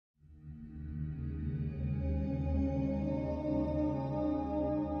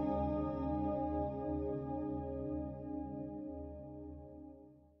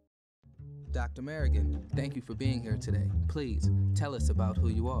Dr. Merrigan, thank you for being here today. Please tell us about who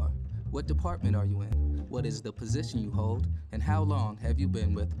you are. What department are you in? What is the position you hold? And how long have you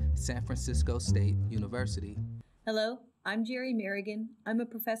been with San Francisco State University? Hello, I'm Gerianne Merrigan. I'm a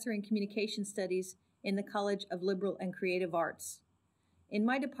professor in communication studies in the College of Liberal and Creative Arts. In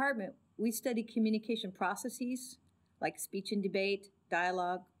my department, we study communication processes like speech and debate,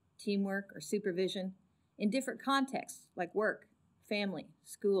 dialogue, teamwork, or supervision in different contexts like work, family,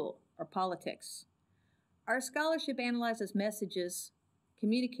 school, or politics. Our scholarship analyzes messages,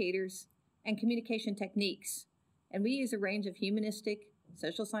 communicators, and communication techniques, and we use a range of humanistic,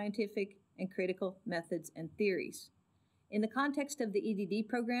 social scientific, and critical methods and theories. In the context of the EDD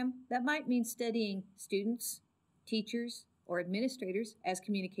program, that might mean studying students, teachers, or administrators as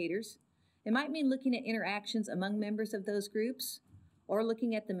communicators. It might mean looking at interactions among members of those groups, or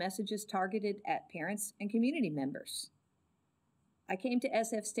looking at the messages targeted at parents and community members. I came to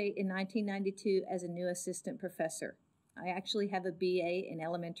SF State in 1992 as a new assistant professor. I actually have a BA in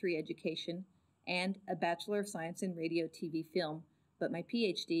elementary education and a Bachelor of Science in Radio, TV, Film, but my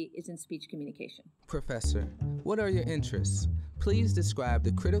PhD is in speech communication. Professor, what are your interests? Please describe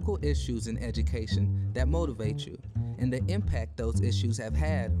the critical issues in education that motivate you and the impact those issues have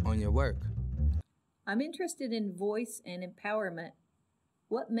had on your work. I'm interested in voice and empowerment.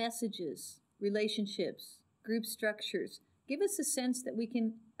 What messages, relationships, group structures give us a sense that we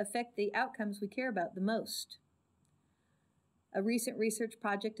can affect the outcomes we care about the most? A recent research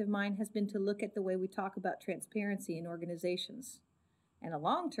project of mine has been to look at the way we talk about transparency in organizations. And a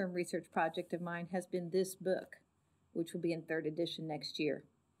long-term research project of mine has been this book, which will be in 3rd edition next year.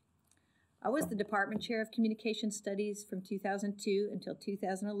 I was the department chair of communication studies from 2002 until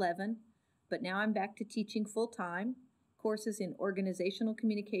 2011, but now I'm back to teaching full-time courses in organizational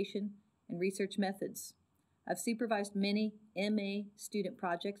communication and research methods. I've supervised many MA student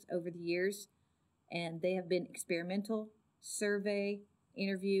projects over the years, and they have been experimental, survey,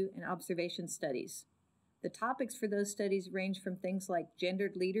 interview, and observation studies. The topics for those studies range from things like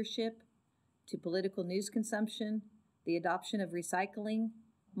gendered leadership to political news consumption, the adoption of recycling,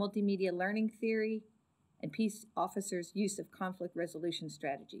 multimedia learning theory, and peace officers' use of conflict resolution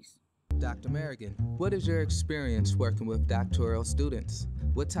strategies. Dr. Merrigan, what is your experience working with doctoral students?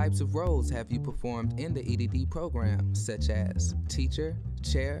 What types of roles have you performed in the EDD program, such as teacher,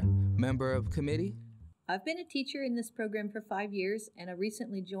 chair, member of committee? I've been a teacher in this program for 5 years, and I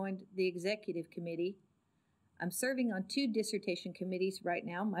recently joined the executive committee. I'm serving on 2 dissertation committees right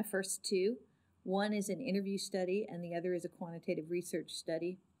now, my first 2. One is an interview study, and the other is a quantitative research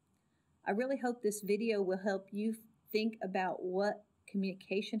study. I really hope this video will help you think about what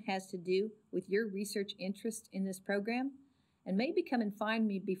communication has to do with your research interest in this program, and maybe come and find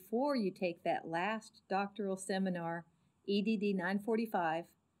me before you take that last doctoral seminar, EDD 945,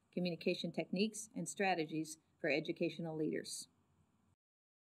 Communication Techniques and Strategies for Educational Leaders.